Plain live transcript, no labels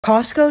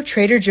Costco,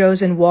 Trader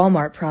Joe's, and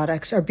Walmart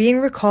products are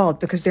being recalled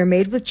because they're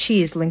made with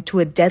cheese linked to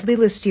a deadly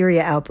listeria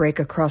outbreak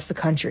across the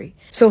country.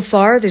 So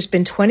far, there's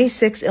been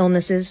 26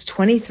 illnesses,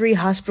 23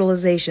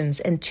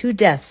 hospitalizations, and 2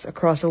 deaths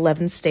across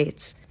 11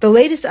 states. The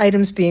latest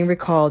items being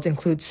recalled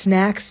include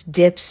snacks,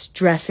 dips,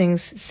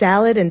 dressings,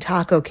 salad, and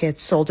taco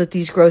kits sold at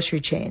these grocery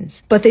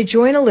chains. But they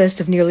join a list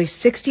of nearly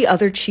 60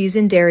 other cheese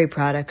and dairy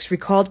products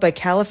recalled by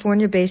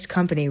California-based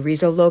company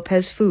Rizzo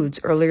Lopez Foods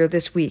earlier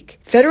this week.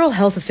 Federal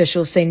health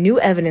officials say new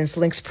evidence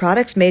links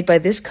products made by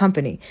this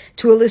company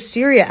to a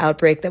listeria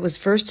outbreak that was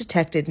first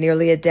detected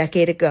nearly a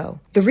decade ago.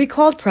 The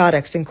recalled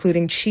products,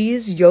 including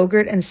cheese,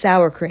 yogurt, and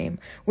sour cream,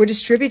 were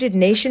distributed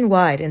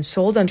nationwide and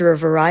sold under a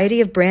variety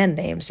of brand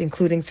names,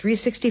 including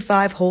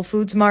 365 Whole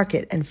Foods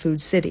Market and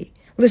Food City.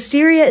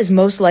 Listeria is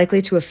most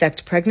likely to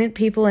affect pregnant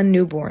people and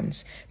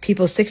newborns,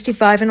 people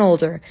 65 and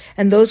older,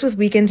 and those with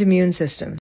weakened immune systems.